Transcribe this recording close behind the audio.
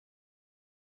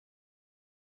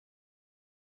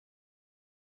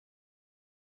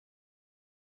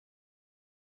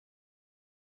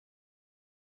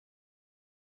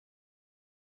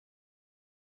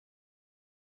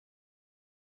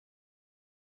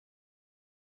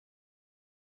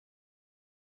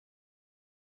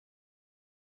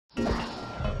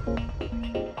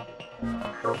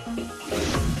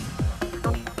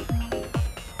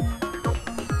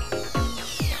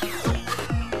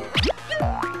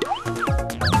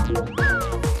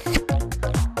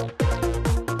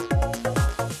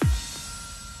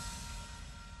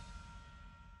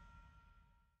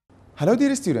Hello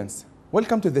dear students,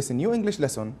 welcome to this new English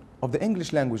lesson of the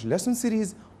English language lesson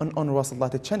series on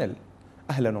أونروا channel.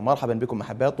 أهلا ومرحبا بكم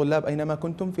أحباء الطلاب أينما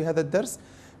كنتم في هذا الدرس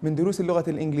من دروس اللغة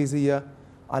الإنجليزية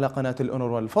على قناة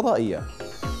الأونروا الفضائية.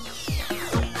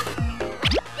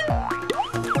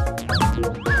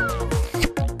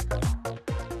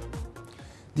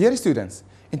 Dear students,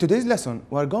 in today's lesson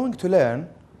we are going to learn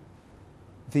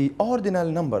the ordinal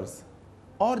numbers.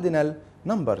 Ordinal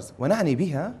numbers ونعني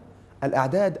بها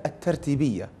الأعداد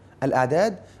الترتيبية.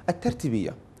 الأعداد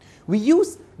الترتيبية. We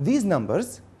use these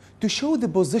numbers to show the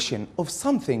position of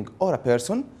something or a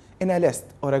person in a list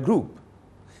or a group.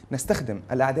 نستخدم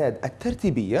الأعداد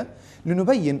الترتيبية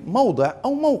لنبين موضع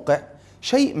أو موقع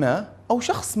شيء ما أو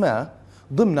شخص ما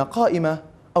ضمن قائمة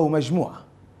أو مجموعة.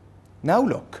 Now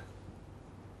look.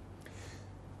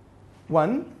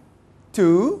 1,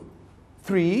 2,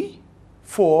 3,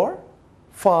 4,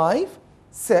 5,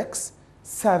 6,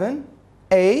 7,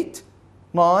 8,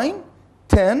 9,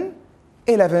 10,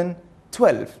 11,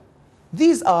 12.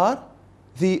 These are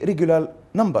the regular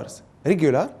numbers.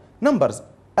 Regular numbers.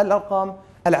 الأرقام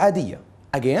العادية.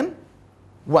 Again.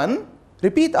 1.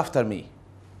 Repeat after me.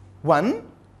 1,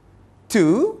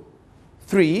 2,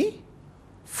 3,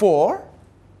 4,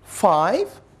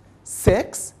 5,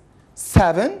 6,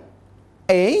 7,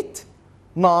 8,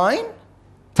 9,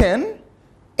 10,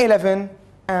 11,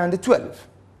 and 12.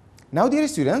 Now, dear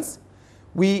students,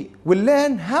 we will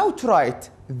learn how to write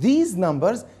these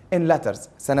numbers in letters.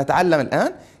 سنتعلم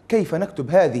الآن كيف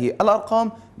نكتب هذه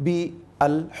الأرقام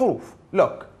بالحروف.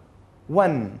 Look.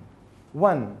 1,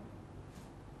 1,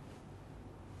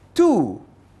 2,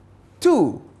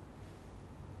 2,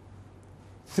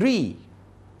 3,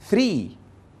 3,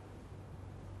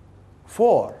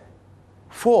 4,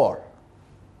 4,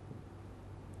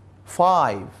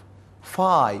 5,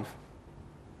 5,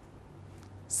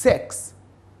 6,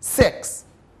 6,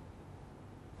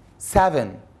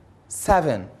 7,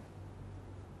 7,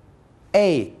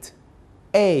 8,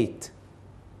 8,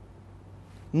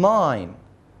 9,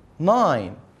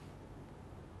 9,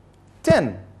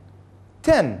 10,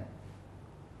 10,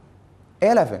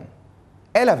 11,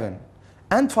 11,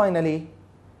 and finally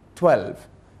 12,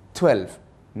 12.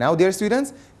 Now, dear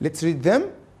students, let's read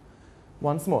them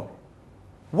once more.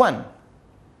 1,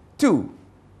 2,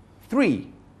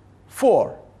 3,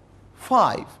 4,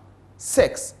 5,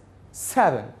 6,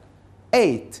 7,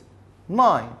 8,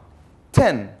 9,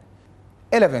 10,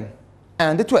 11,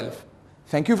 and 12.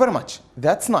 Thank you very much.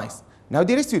 That's nice. Now,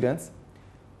 dear students,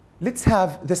 let's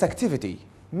have this activity.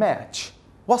 Match.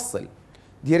 وصل.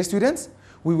 Dear students,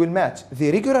 we will match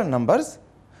the regular numbers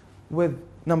with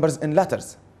numbers in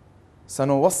letters.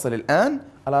 سنوصل الآن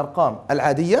الأرقام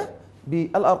العادية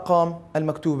بالأرقام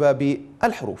المكتوبة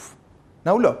بالحروف.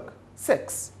 Now look.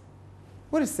 6.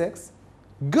 What is 6?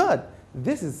 Good.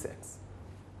 This is 6.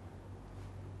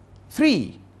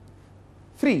 3.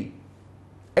 3.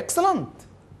 Excellent.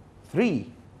 3.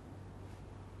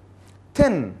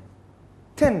 10.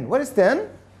 10. What is 10?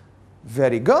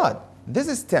 Very good. This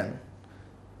is 10.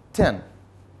 10.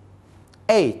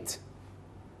 8.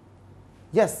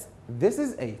 Yes, this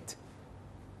is 8.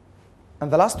 And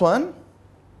the last one?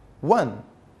 1.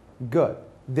 Good.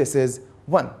 This is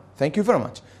 1. Thank you very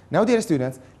much. Now, dear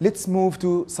students, let's move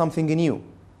to something new.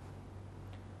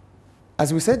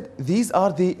 As we said, these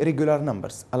are the regular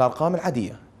numbers, الأرقام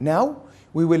العادية. Now,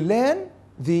 we will learn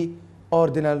the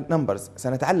ordinal numbers.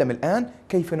 سنتعلم الآن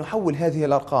كيف نحول هذه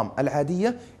الأرقام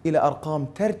العادية إلى أرقام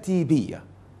ترتيبية.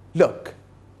 Look,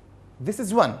 this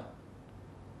is 1.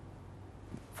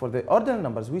 For the ordinal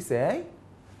numbers, we say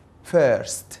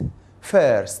first,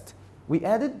 first. We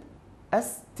added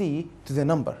ST to the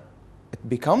number. It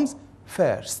becomes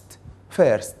first,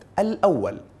 first.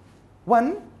 الأول.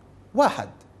 1, واحد.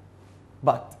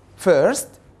 But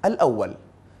first, الأول.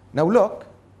 Now look.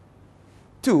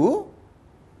 2,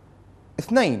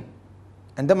 اثنين.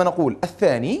 عندما نقول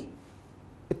الثاني,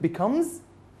 it becomes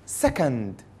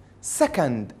second,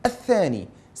 second. الثاني,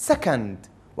 second.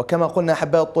 وكما قلنا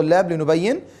أحباء الطلاب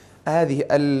لنبين هذه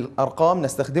الأرقام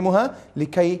نستخدمها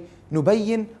لكي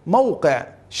نبين موقع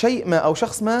شيء ما أو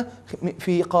شخص ما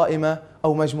في قائمة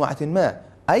أو مجموعة ما،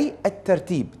 أي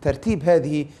الترتيب، ترتيب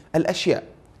هذه الأشياء.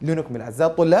 لنكمل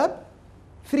أعزائي الطلاب.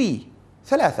 3.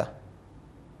 ثلاثة.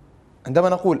 عندما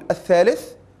نقول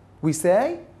الثالث we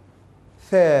say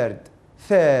third,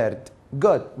 third.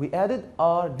 Good. We added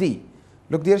RD.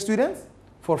 Look, dear students.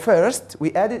 For first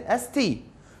we added ST.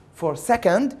 For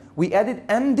second we added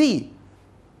MD.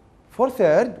 For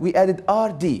third we added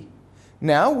RD.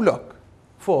 Now look.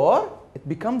 4 it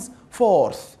becomes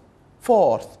fourth,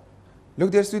 fourth.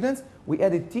 Look, dear students, we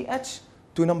added TH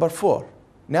to number 4.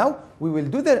 Now we will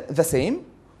do the same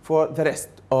for the rest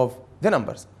of the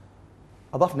numbers.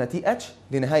 أضفنا TH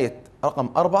لنهاية رقم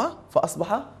 4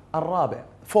 فأصبح الرابع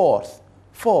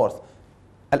fourth.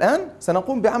 الآن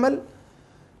سنقوم بعمل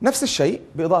نفس الشيء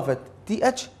بإضافة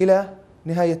TH إلى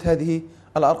نهاية هذه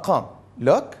الأرقام.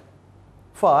 Look,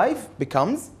 5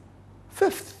 becomes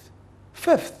fifth,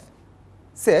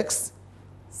 6,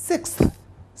 sixth,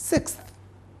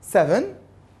 7,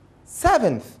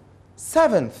 seventh,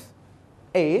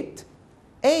 8,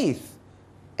 eighth,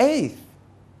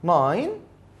 9,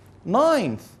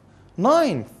 ninth,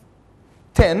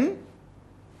 10,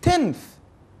 tenth,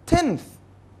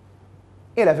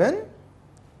 11,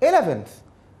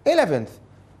 eleventh,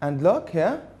 and look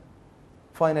here,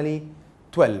 finally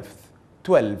 12th.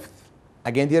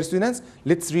 Again, dear students,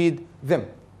 let's read them.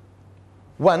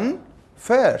 1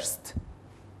 first,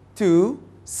 2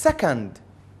 second,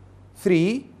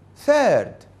 3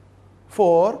 third,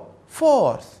 4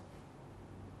 fourth,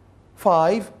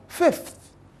 5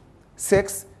 fifth,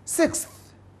 6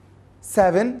 sixth,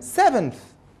 7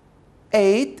 seventh,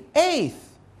 8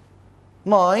 eighth,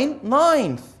 9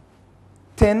 ninth,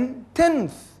 10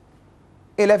 tenth,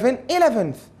 11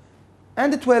 eleventh,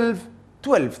 and 12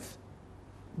 12th.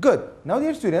 Good. Now,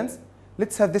 dear students,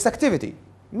 let's have this activity.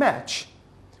 Match.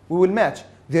 We will match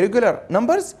the regular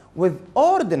numbers with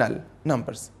ordinal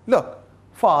numbers. Look,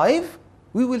 5,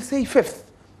 we will say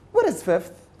fifth. What is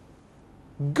fifth?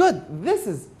 Good. This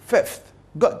is fifth.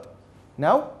 Good.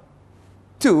 Now,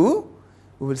 2,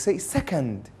 we will say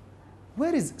second.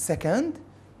 Where is second?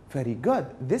 Very good.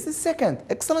 This is second.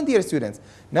 Excellent, dear students.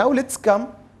 Now, let's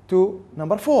come to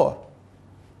number 4.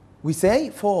 We say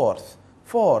fourth.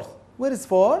 Where is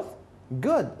fourth?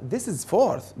 Good. This is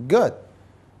fourth. Good.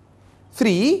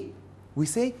 3, we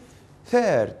say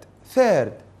third.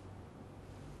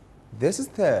 This is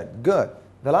third. Good.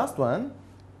 The last one,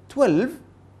 12th.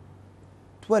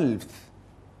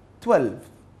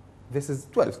 This is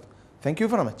 12th. Thank you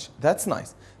very much. That's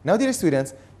nice. Now, dear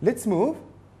students, let's move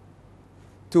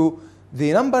to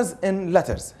the numbers in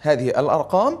letters. هذه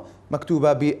الأرقام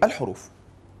مكتوبة بالحروف.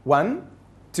 1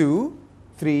 2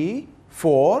 3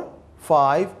 4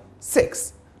 5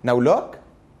 6. Now look,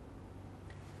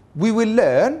 we will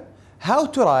learn how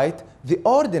to write the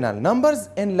ordinal numbers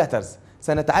in letters.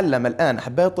 سنتعلم الآن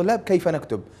أحبائي الطلاب كيف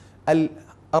نكتب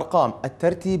الأرقام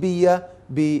الترتيبية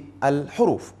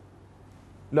بالحروف.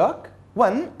 Look,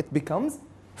 1 it becomes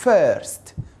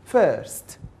first.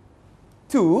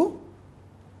 2,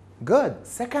 good,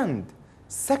 second.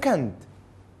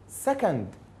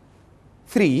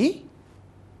 3,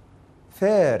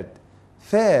 third.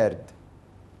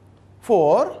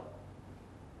 4,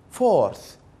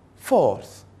 fourth.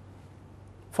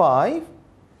 5,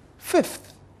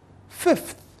 fifth.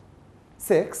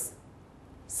 6,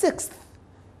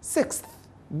 sixth.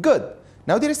 Good.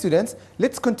 Now, dear students,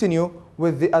 let's continue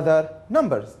with the other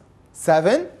numbers.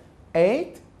 7,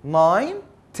 8, 9,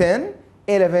 10,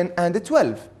 11, and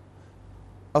 12.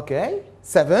 Okay,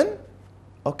 7.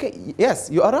 Okay, yes,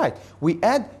 you are right. We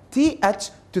add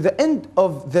TH to the end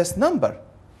of this number.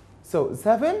 So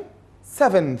 7,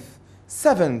 seventh.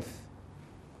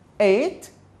 8,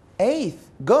 eighth.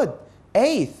 Good.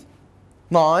 8th.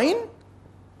 9,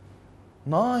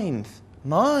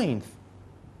 ninth.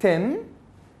 10,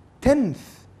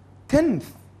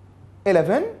 tenth.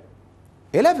 11,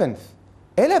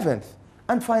 eleventh.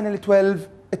 And finally 12,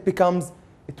 it becomes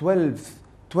 12th.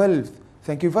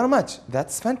 Thank you very much.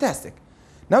 That's fantastic.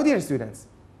 Now, dear students,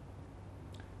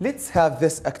 let's have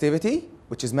this activity,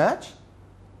 which is match.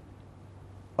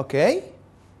 Okay.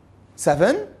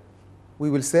 7, we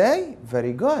will say,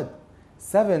 very good.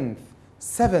 7th.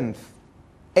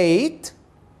 8,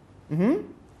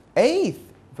 8th.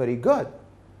 Very good.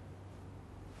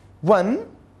 1,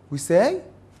 we say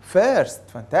first.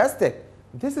 Fantastic.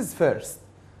 This is first.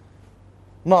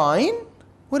 9,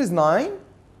 what is 9?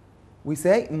 We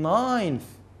say ninth.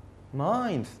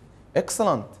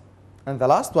 Excellent. And the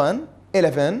last one,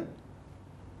 11,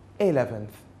 11th.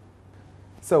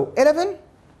 So 11,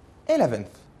 11th.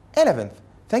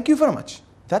 Thank you very much.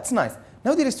 That's nice.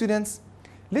 Now, dear students,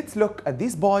 let's look at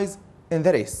these boys in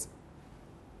the race.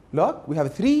 Look, we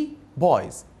have 3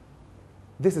 boys.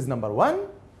 This is number 1,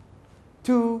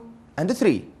 2, and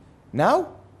 3. Now,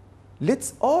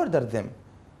 let's order them.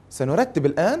 سنرتب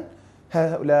الآن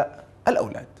هؤلاء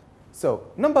الأولاد. So,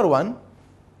 number 1,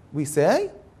 we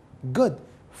say, good,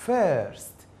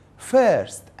 first,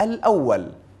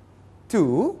 الأول.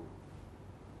 2,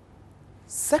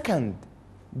 second,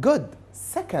 good,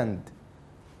 second.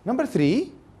 Number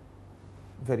 3,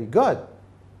 very good,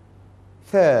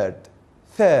 third.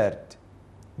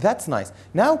 That's nice.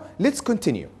 Now, let's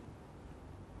continue.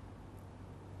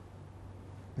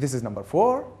 This is number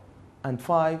 4, and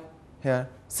 5 here,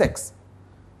 6.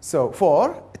 So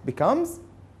 4, it becomes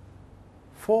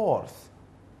 4th,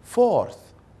 4th.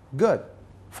 Good.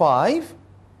 5,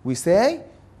 we say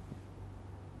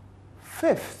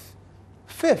 5th,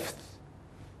 5th.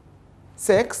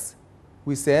 6,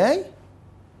 we say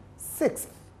 6th,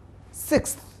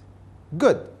 6th.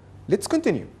 Good. Let's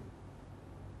continue.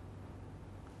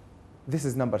 This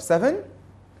is number 7,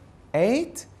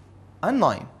 8, and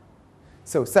 9.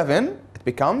 So 7, it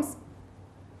becomes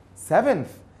 7th,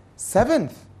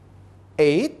 7th.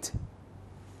 8,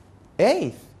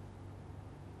 8th,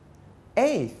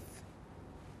 8th.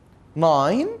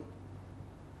 9,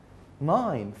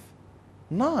 9th,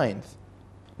 9th.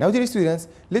 Now, dear students,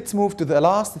 let's move to the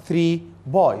last 3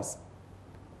 boys.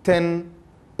 10,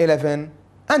 11,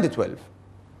 and 12.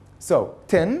 So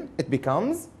 10, it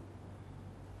becomes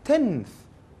 10th,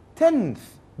 10th.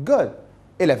 Good.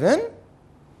 11,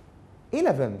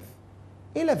 11th,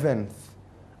 11th.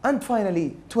 And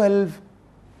finally 12,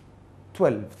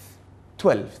 12th,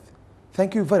 12th.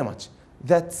 Thank you very much.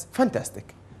 That's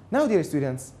fantastic. Now, dear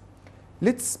students,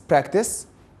 let's practice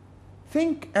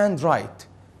think and write.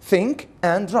 Think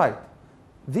and write.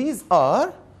 These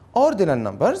are ordinal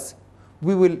numbers.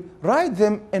 We will write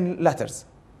them in letters.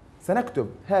 سنكتب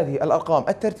هذه الأرقام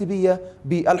الترتيبية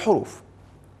بالحروف.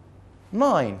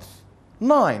 9th,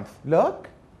 9th. Look.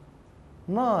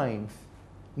 9th,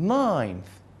 9th.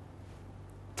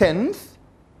 10th,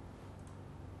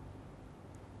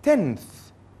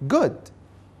 10th. Good.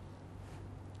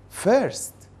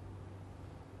 First,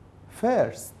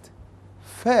 first,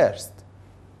 first.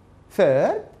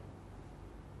 Third,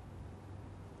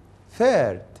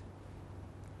 third.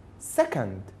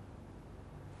 Second,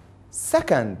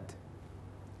 second.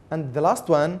 And the last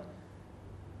one,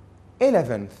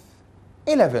 11th,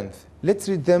 11th. Let's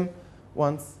read them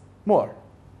once more.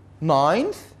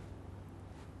 9th,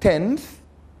 10th,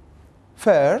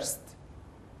 first,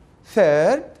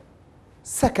 third,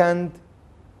 second,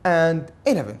 and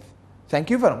 11th. Thank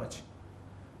you very much.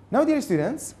 Now, dear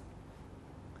students,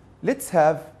 let's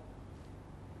have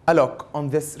a look on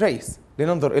this race.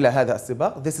 لننظر إلى هذا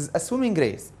السباق. This is a swimming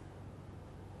race.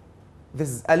 This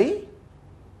is Ali,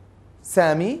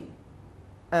 Sami,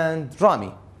 and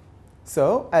Rami.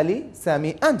 So, Ali,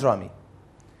 Sami, and Rami.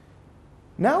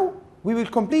 Now, we will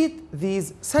complete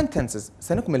these sentences.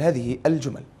 سنكمل هذه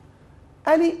الجمل.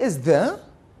 Ali is the.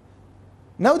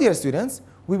 Now, dear students,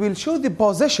 we will show the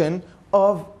position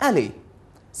of Ali.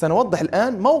 سنوضح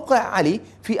الآن موقع علي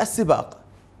في السباق.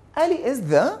 Ali is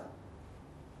the.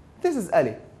 This is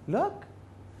Ali. Look.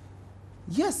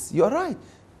 Yes, you are right.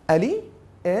 Ali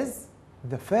is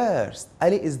the first.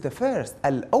 Ali is the first.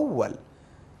 الأول.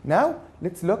 Now,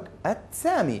 let's look at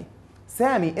Sami.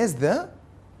 Sami is the.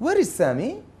 Where is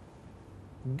Sami?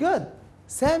 Good.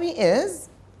 Sami is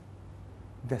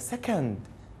the second.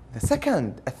 The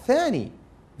second. الثاني.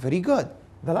 Very good.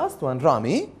 The last one,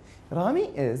 Rami.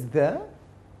 Rami is the.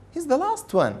 He's the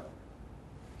last one.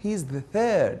 He's the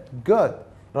third. Good.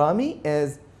 Rami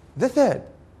is the third.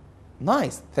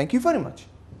 Nice. Thank you very much.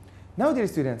 Now, dear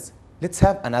students, let's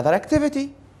have another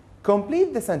activity.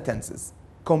 Complete the sentences.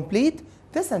 Complete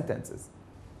the sentences.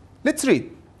 Let's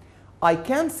read. I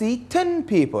can see 10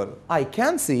 people. I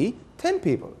can see 10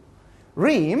 people.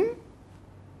 Reem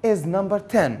is number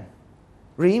 10.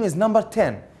 Reem is number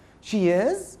 10. She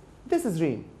is, this is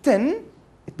Reem. 10,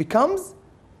 it becomes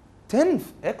 10th.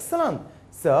 Excellent.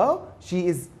 So, she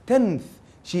is 10th.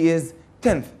 She is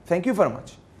 10th. Thank you very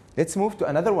much. Let's move to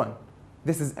another one.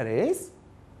 This is a race.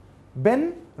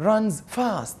 Ben runs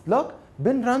fast. Look,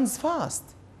 Ben runs fast.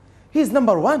 He's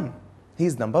number 1.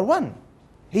 He's number 1.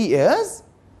 He is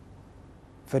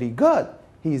very good.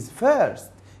 He's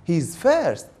first. He's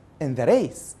first in the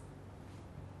race.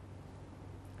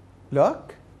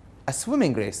 Look, a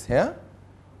swimming race here.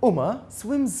 Uma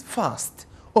swims fast.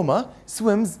 Uma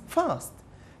swims fast.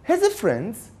 His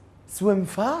friends swim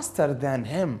faster than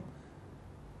him.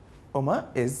 Uma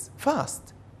is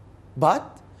fast,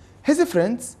 but his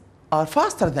friends are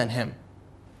faster than him.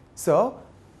 So,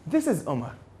 this is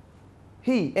Umar.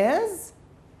 He is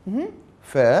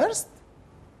first,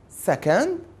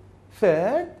 second,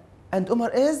 third, and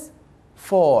Umar is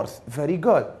fourth. Very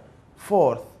good.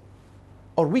 Fourth.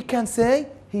 Or we can say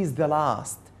he's the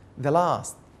last. The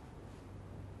last.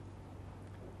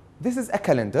 This is a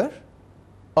calendar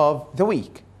of the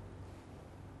week.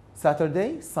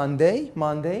 Saturday, Sunday,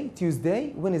 Monday,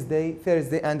 Tuesday, Wednesday,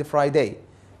 Thursday, and Friday.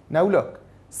 Now look,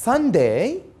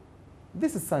 Sunday,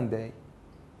 this is Sunday.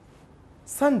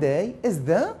 Sunday is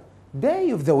the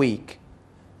day of the week.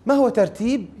 ما هو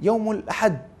ترتيب يوم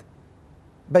الأحد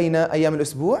بين أيام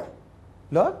الأسبوع؟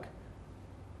 Look,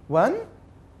 1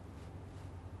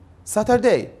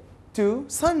 Saturday, 2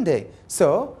 Sunday.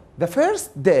 So the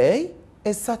first day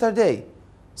is Saturday.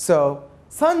 So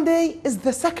Sunday is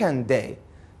the second day.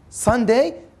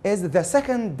 Sunday is the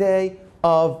second day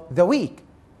of the week.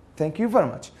 Thank you very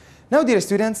much. Now, dear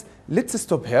students, let's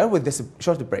stop here with this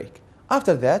short break.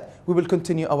 After that, we will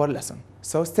continue our lesson.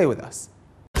 So stay with us.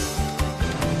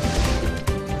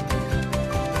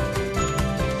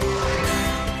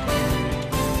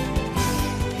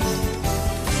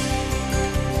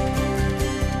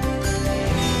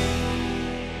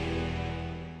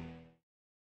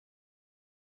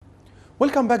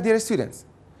 Welcome back, dear students.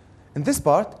 In this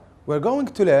part, we're going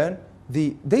to learn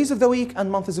the days of the week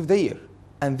and months of the year.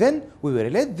 And then we will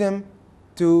relate them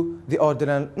to the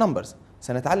ordinal numbers.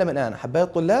 سنتعلم الآن أحبائي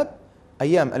الطلاب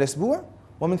أيام الأسبوع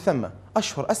ومن ثم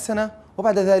أشهر السنة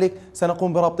وبعد ذلك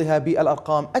سنقوم بربطها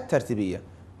بالأرقام الترتيبية.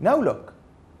 Now look,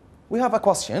 we have a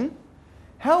question.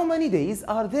 How many days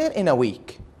are there in a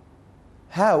week?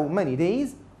 How many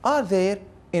days are there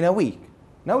in a week?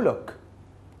 Now look,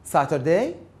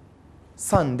 Saturday,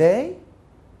 Sunday,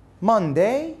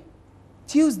 Monday,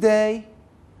 Tuesday,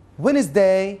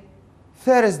 Wednesday,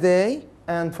 Thursday,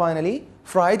 and finally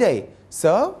Friday.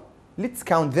 So let's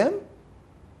count them.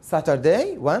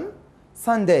 Saturday 1,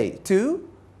 Sunday 2,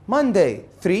 Monday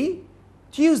 3,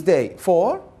 Tuesday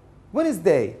 4,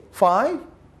 Wednesday 5,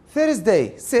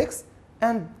 Thursday 6,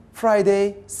 and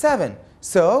Friday 7.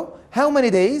 So how many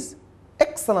days?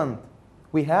 Excellent.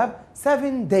 We have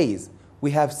 7 days. We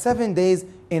have 7 days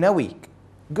in a week.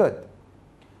 Good.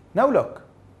 Now look.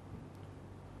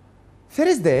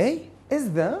 Thursday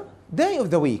is the day of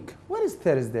the week. What is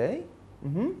Thursday?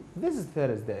 This is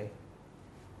Thursday.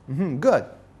 Good.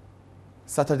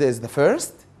 Saturday is the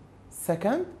first,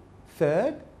 second,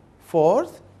 third,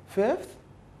 fourth, fifth.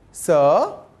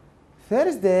 So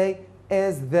Thursday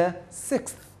is the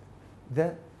sixth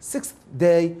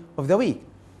day of the week.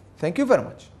 Thank you very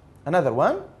much. Another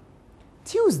one.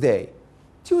 Tuesday.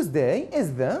 Tuesday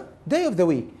is the day of the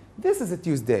week. This is a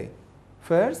Tuesday.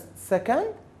 First,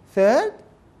 second, third.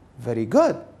 Very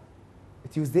good.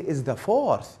 Tuesday is the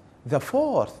fourth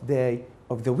day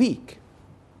of the week.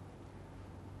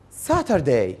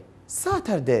 Saturday.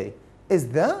 Saturday is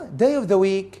the day of the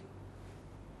week.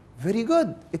 Very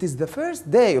good. It is the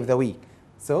first day of the week.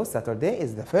 So Saturday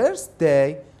is the first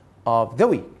day of the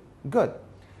week. Good.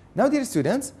 Now, dear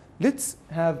students, let's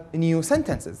have new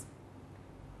sentences.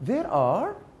 There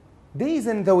are days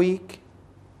in the week.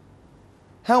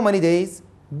 How many days?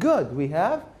 Good. We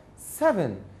have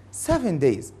 7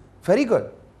 days. Very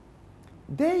good.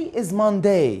 Day is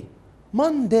Monday.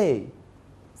 Monday.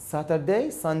 Saturday,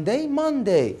 Sunday,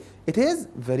 Monday. It is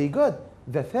very good.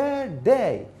 The third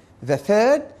day. The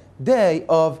third day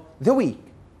of the week.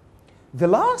 The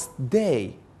last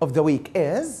day of the week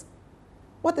is,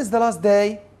 what is the last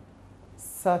day?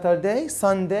 Saturday,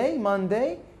 Sunday,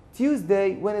 Monday,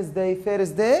 Tuesday, Wednesday,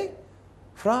 Thursday,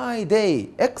 Friday.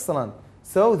 Excellent.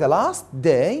 So the last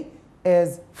day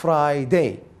is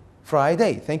Friday.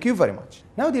 Friday. Thank you very much.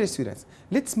 Now, dear students,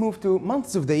 let's move to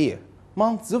months of the year.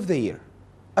 Months of the year.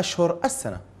 أشهر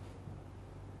السنة.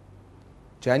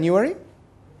 January,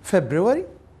 February,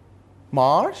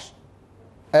 March,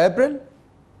 April,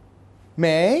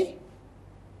 May,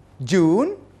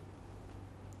 June,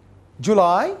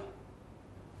 July,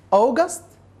 August,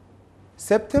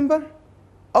 September,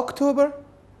 October,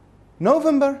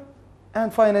 November,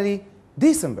 and finally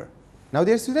December. Now,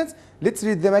 dear students, let's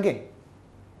read them again.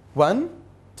 1,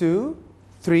 2,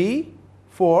 3,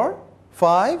 4,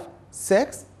 5,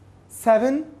 6,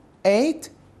 7, 8,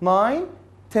 9,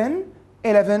 10,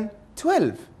 11,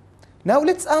 12. Now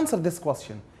let's answer this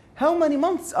question. How many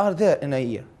months are there in a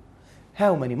year?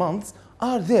 How many months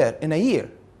are there in a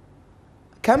year?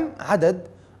 كم عدد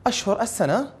أشهر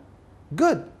السنة?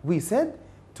 Good. We said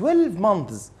 12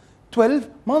 months. 12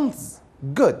 months.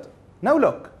 Good. Now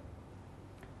look.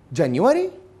 January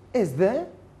is the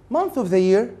month of the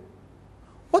year.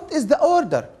 What is the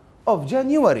order of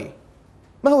January?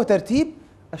 ما هو ترتيب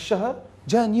الشهر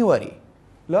January?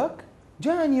 Look.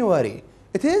 January.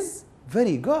 It is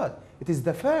very good. It is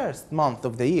the first month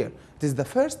of the year. It is the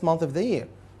first month of the year.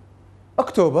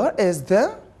 October is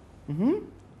the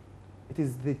it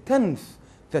is the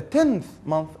 10th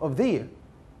month of the year.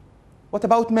 What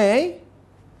about May?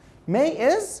 May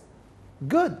is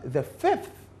good, the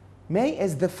 5th. May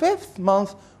is the 5th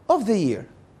month of the year.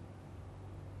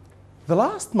 The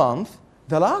last month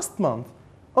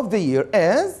of the year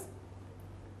is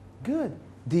good,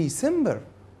 December.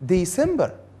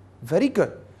 December. Very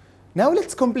good. Now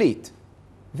let's complete.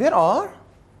 There are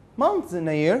months in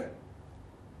a year.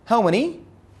 How many?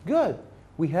 Good.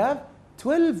 We have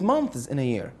 12 months in a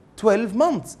year. 12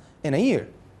 months in a year.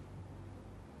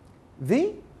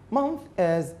 The month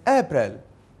is April.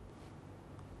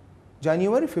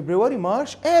 January, February,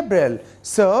 March, April.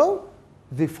 So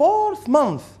the 4th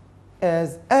month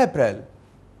is April.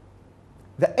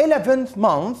 The 11th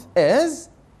month is,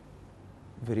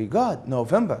 very good,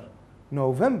 November.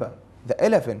 November, the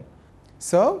 11th.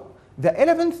 So the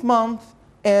 11th month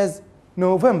is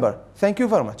November. Thank you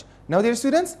very much. Now, dear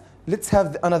students, let's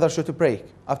have another short break.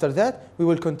 After that, we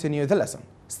will continue the lesson.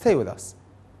 Stay with us.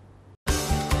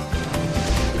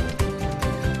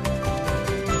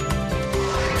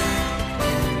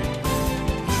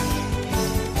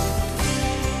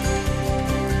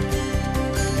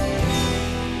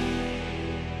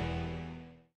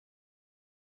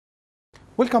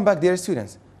 Welcome back, dear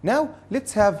students. Now,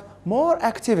 let's have more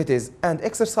activities and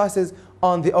exercises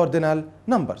on the ordinal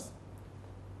numbers.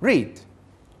 Read.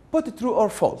 Put true or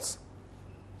false.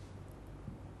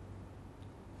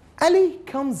 Ali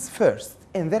comes first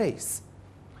in the race.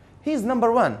 He's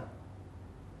number 1.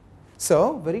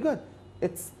 So, very good.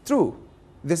 It's true.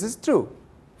 This is true.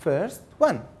 First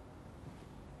 1.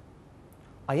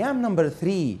 I am number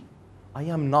 3. I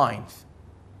am 9th.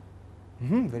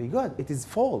 Very good. It is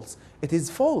false. It is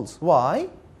false. Why?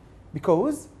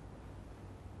 Because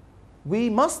we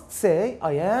must say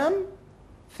I am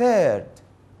 3rd.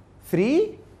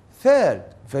 3, 3rd.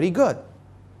 Very good.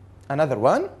 Another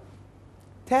one.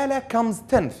 Tala comes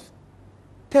 10th.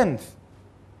 10th.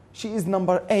 She is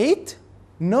number 8.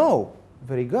 No.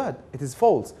 Very good. It is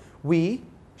false. We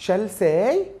shall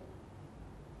say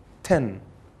 10.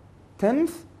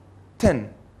 10th,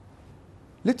 10.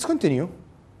 Let's continue.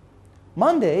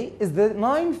 Monday is the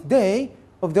 9th day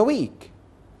of the week.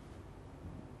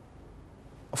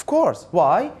 Of course.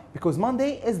 Why? Because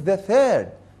Monday is the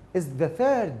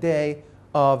 3rd day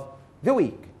of the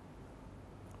week.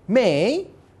 May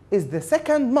is the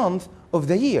 2nd month of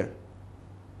the year.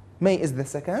 May is the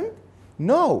 2nd?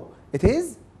 No, it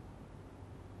is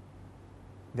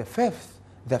the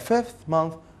 5th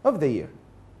month of the year.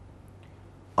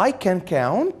 I can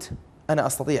count. أنا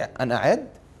أستطيع أن أعد.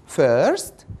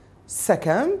 First,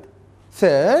 2nd,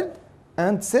 3rd,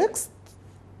 and 6th.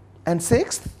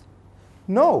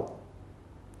 No,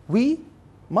 we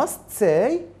must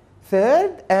say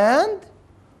 3rd and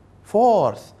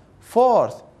 4th.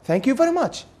 Thank you very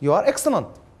much. You are excellent.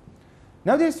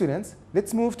 Now, dear students,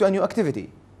 let's move to a new activity.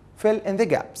 Fill in the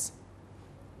gaps.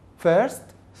 1st,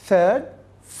 3rd,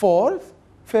 4th,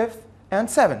 5th, and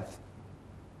 7th.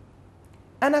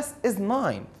 Anas is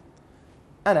 9th.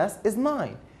 Anas is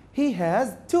 9. He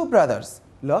has 2 brothers.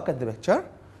 Look at the picture.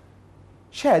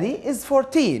 Shadi is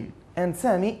 14 and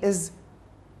Sami is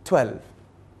 12.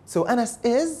 So Anas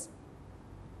is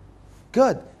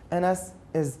good. Anas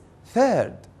is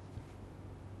 3rd.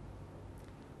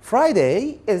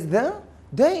 Friday is the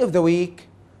day of the week.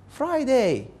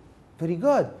 Friday. Very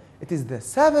good. It is the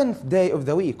 7th day of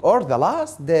the week or the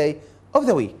last day of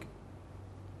the week.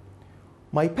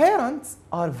 My parents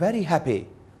are very happy.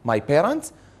 My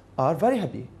parents are very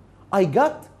happy. I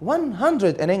got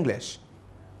 100 in English.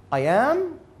 I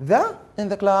am the in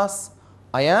the class.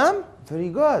 I am very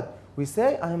good. We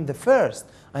say I am the first.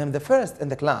 I am the first in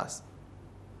the class.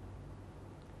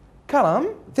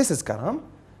 Karam, this is Karam,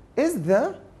 is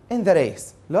the in the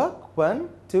race. Look, 1,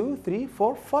 2, 3,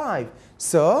 4, 5.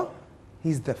 So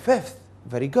he's the 5th.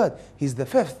 Very good. He's the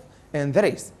 5th in the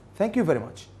race. Thank you very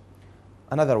much.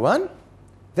 Another one.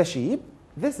 The sheep.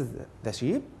 This is the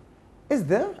sheep. Is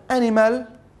the animal.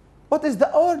 What is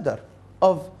the order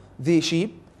of the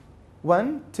sheep?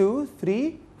 1, 2,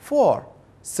 3, 4.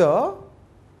 So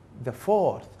the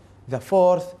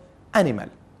 4th animal.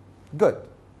 Good.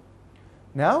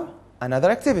 Now another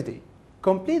activity.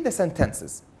 Complete the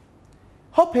sentences.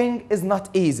 Hopping is not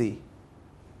easy.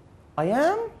 I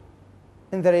am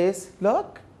in the race.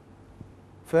 Look.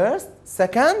 1st,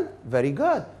 2nd. Very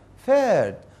good.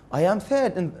 3rd. I am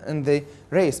 3rd in the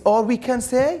race. Or we can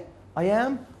say I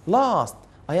am last.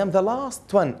 I am the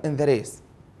last one in the race.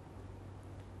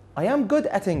 I am good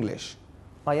at English.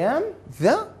 I am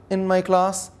the in my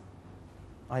class.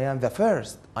 I am the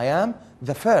first. I am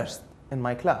the first in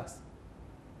my class.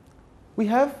 We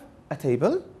have a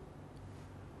table.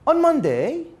 On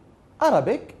Monday,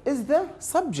 Arabic is the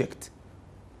subject.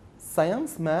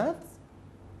 Science, math,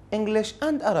 English,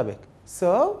 and Arabic.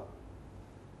 So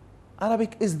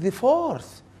Arabic is the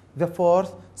fourth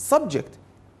subject.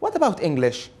 What about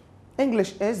English?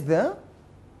 English is the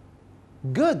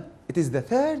good. It is the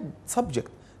 3rd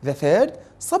subject. The 3rd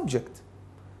subject.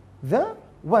 The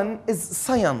one is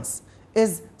science.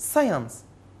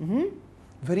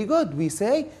 Very good. We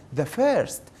say the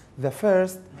The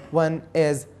first one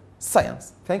is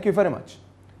science. Thank you very much.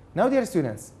 Now, dear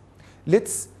students,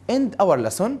 let's end our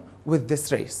lesson with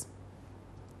this race.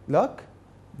 Look,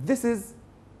 this is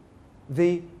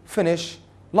the finish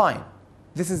line.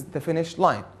 This is the finish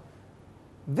line.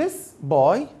 This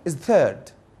boy is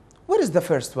third. What is the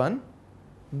first one?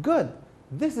 Good.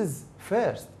 This is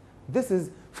first. This is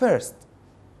first.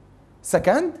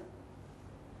 Second?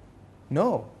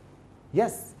 No.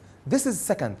 Yes. This is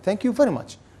second. Thank you very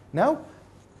much. Now,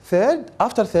 third.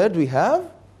 After third, we have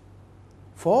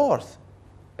fourth.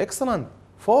 Excellent.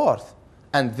 Fourth.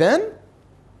 And then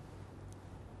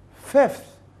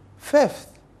fifth.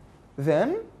 Fifth.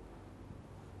 Then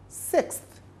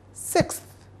sixth. Sixth.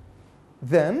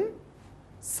 Then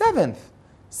seventh.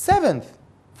 Seventh.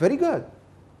 Very good.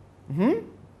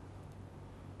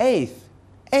 Eighth.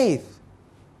 Eighth.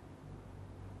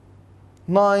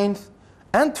 Ninth.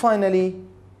 And finally,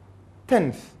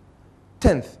 10th.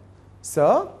 10th.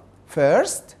 So,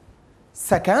 first,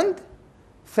 second,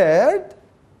 third,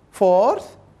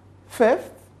 fourth,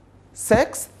 fifth,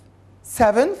 sixth,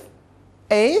 seventh,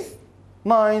 eighth,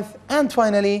 ninth, and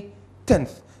finally,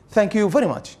 10th. Thank you very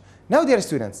much. Now, dear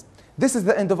students, this is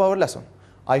the end of our lesson.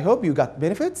 I hope you got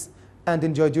benefits and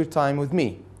enjoyed your time with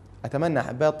me. أتمنى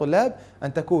أحباء الطلاب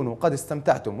أن تكونوا قد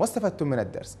استمتعتم واستفدتم من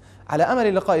الدرس. على أمل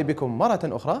اللقاء بكم مرة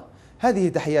أخرى. هذه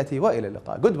تحياتي وإلى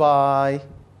اللقاء. Goodbye.